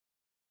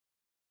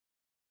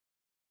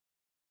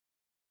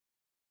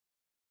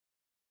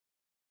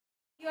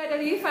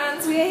UIW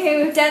fans, we are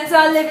here with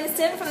Denzel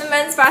Livingston from the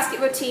men's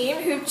basketball team,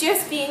 who've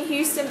just beaten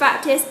Houston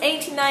Baptist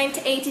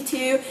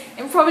 89-82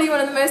 in probably one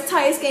of the most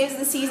tightest games of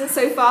the season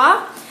so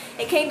far.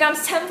 It came down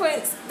to 10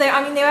 points. They were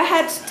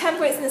ahead 10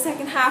 points in the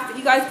second half, but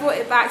you guys brought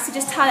it back. So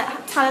just tell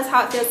us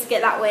how it feels to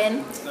get that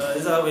win.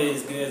 It's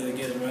always good to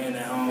get a win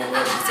at home, to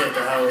protect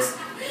the house.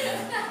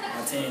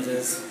 My team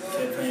just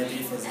kept playing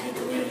defense to get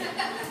the win.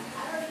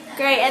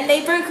 Great, and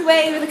they broke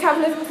away with a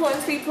couple of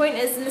important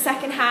three-pointers in the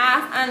second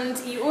half, and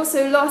you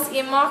also lost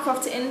Ian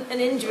Markov to an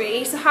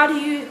injury. So how do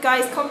you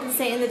guys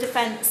compensate in the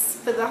defence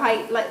for the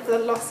height, for the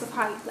loss of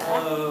height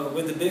there?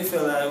 With the big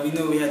fella, we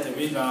knew we had to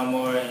rebound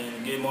more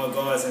and get more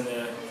guards in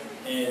there.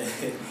 And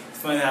it's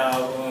funny how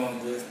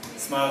the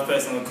smallest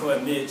person on the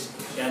court, Mitch,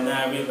 got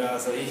 9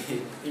 rebounds, so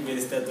he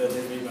really stepped up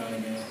his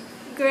rebounding game.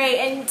 Great,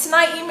 and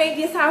tonight you made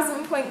the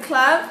 1,000-point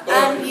club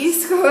and you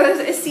scored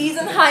a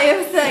season high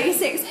of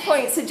 36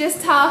 points, so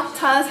just tell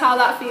us how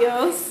that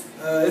feels.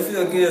 It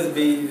feels good to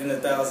be in the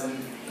 1,000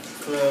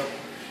 club.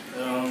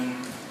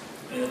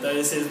 And the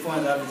 36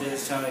 points, I was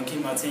just trying to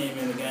keep my team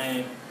in the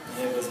game and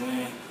help us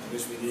win,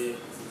 which we did.